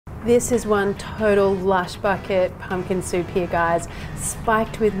This is one total lush bucket pumpkin soup here, guys.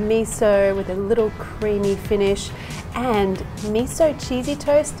 Spiked with miso with a little creamy finish and miso cheesy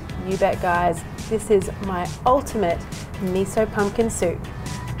toast. You bet, guys. This is my ultimate miso pumpkin soup.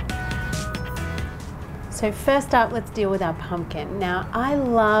 So first up, let's deal with our pumpkin. Now, I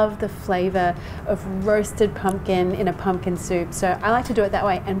love the flavor of roasted pumpkin in a pumpkin soup, so I like to do it that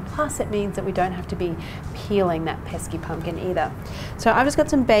way, and plus it means that we don't have to be peeling that pesky pumpkin either. So I've just got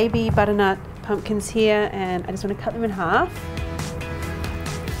some baby butternut pumpkins here, and I just want to cut them in half.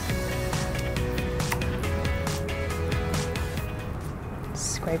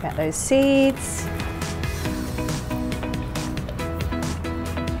 Scrape out those seeds.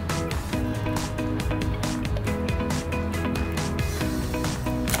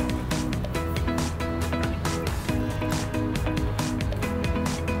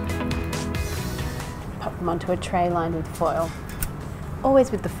 Pop them onto a tray lined with foil.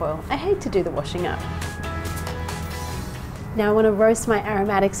 Always with the foil. I hate to do the washing up. Now I want to roast my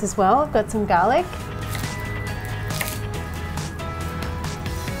aromatics as well. I've got some garlic.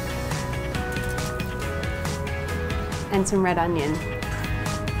 And some red onion.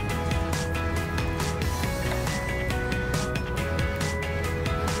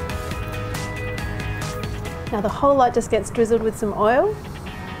 Now the whole lot just gets drizzled with some oil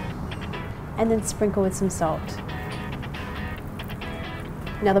and then sprinkle with some salt.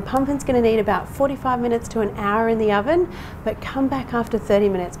 Now the pumpkin's going to need about 45 minutes to an hour in the oven, but come back after 30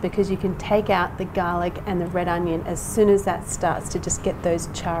 minutes because you can take out the garlic and the red onion as soon as that starts to just get those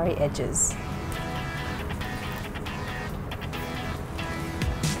charry edges.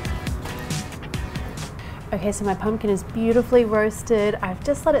 Okay, so my pumpkin is beautifully roasted. I've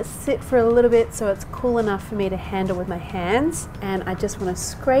just let it sit for a little bit so it's cool enough for me to handle with my hands. And I just want to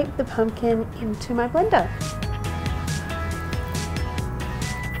scrape the pumpkin into my blender.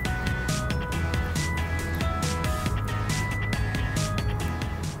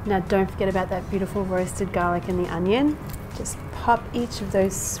 Now don't forget about that beautiful roasted garlic and the onion. Just pop each of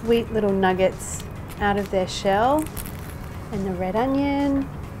those sweet little nuggets out of their shell. And the red onion.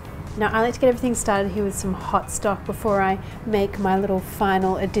 Now I like to get everything started here with some hot stock before I make my little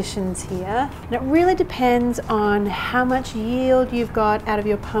final additions here. And it really depends on how much yield you've got out of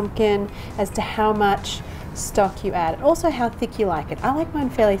your pumpkin as to how much stock you add, and also how thick you like it. I like mine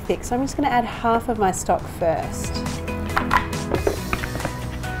fairly thick, so I'm just going to add half of my stock first.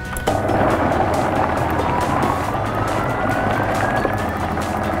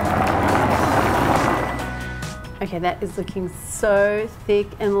 Okay, that is looking so thick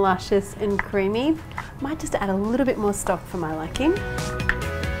and luscious and creamy. Might just add a little bit more stock for my liking.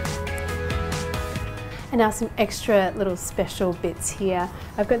 And now some extra little special bits here.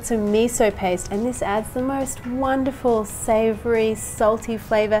 I've got some miso paste, and this adds the most wonderful, savory, salty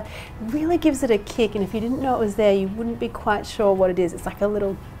flavor. It really gives it a kick, and if you didn't know it was there, you wouldn't be quite sure what it is. It's like a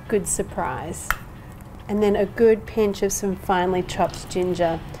little good surprise. And then a good pinch of some finely chopped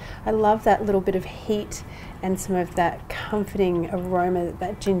ginger. I love that little bit of heat and some of that comforting aroma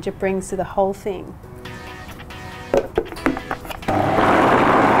that ginger brings to the whole thing.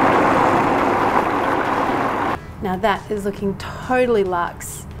 Now that is looking totally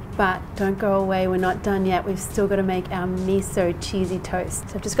luxe, but don't go away, we're not done yet. We've still got to make our miso cheesy toast.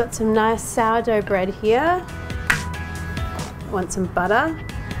 So I've just got some nice sourdough bread here. I want some butter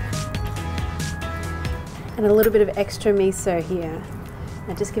and a little bit of extra miso here.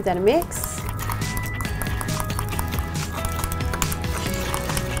 Now just give that a mix.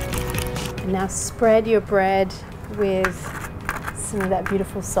 And now spread your bread with some of that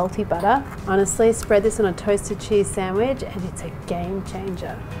beautiful salty butter. Honestly, spread this on a toasted cheese sandwich and it's a game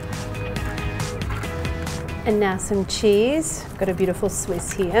changer. And now some cheese. I've got a beautiful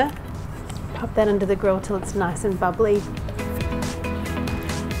Swiss here. Pop that under the grill till it's nice and bubbly.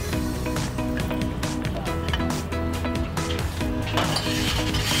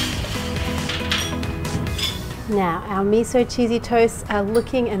 Now, our miso cheesy toasts are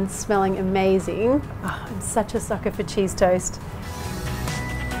looking and smelling amazing. Oh, I'm such a sucker for cheese toast.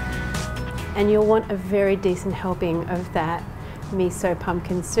 And you'll want a very decent helping of that miso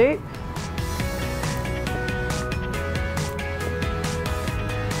pumpkin soup.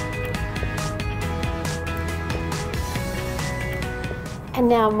 And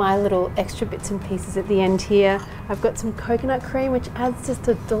now my little extra bits and pieces at the end here. I've got some coconut cream, which adds just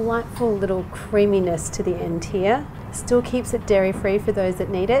a delightful little creaminess to the end here. Still keeps it dairy free for those that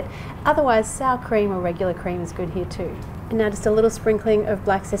need it. Otherwise, sour cream or regular cream is good here too. And now just a little sprinkling of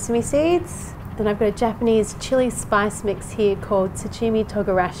black sesame seeds. Then I've got a Japanese chili spice mix here called sichimi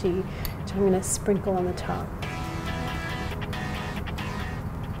togarashi, which I'm going to sprinkle on the top.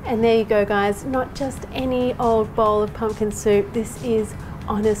 And there you go guys, not just any old bowl of pumpkin soup. This is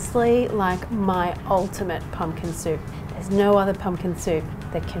honestly like my ultimate pumpkin soup. There's no other pumpkin soup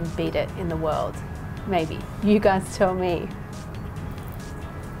that can beat it in the world. Maybe. You guys tell me.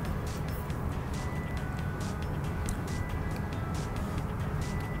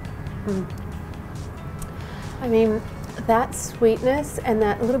 I mean, that sweetness and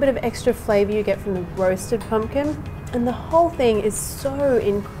that little bit of extra flavor you get from the roasted pumpkin, and the whole thing is so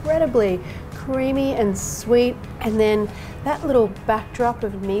incredibly creamy and sweet, and then that little backdrop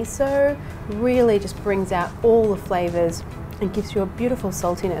of miso really just brings out all the flavors and gives you a beautiful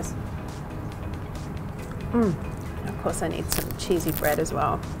saltiness. And of course I need some cheesy bread as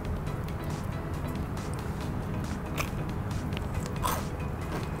well.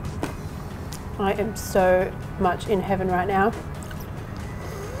 I am so much in heaven right now.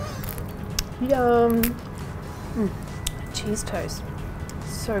 Yum. Cheese toast,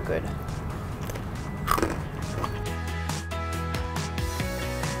 so good.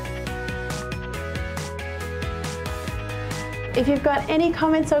 If you've got any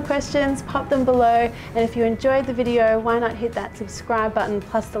comments or questions, pop them below. And if you enjoyed the video, why not hit that subscribe button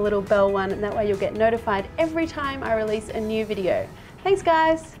plus the little bell one, and that way you'll get notified every time I release a new video. Thanks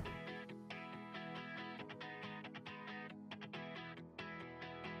guys.